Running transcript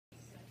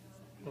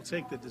We'll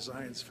take the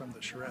designs from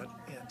the charrette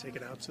and take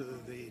it out to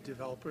the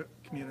developer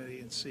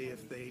community and see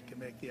if they can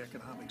make the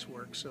economics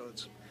work. So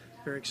it's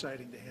very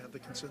exciting to have the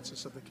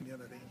consensus of the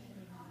community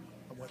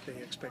on what they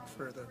expect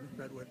for the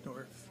Redwood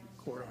North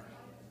corridor.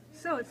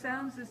 So it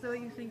sounds as though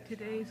you think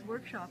today's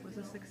workshop was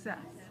a success.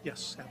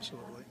 Yes,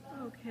 absolutely.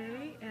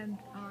 Okay, and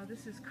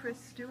this is Chris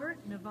Stewart,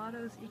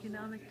 Novato's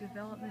Economic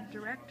Development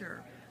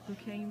Director, who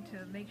came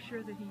to make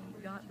sure that he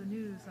got the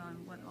news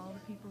on what all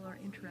the people are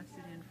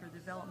interested in for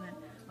development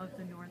of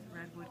the North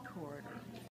Redwood Corridor.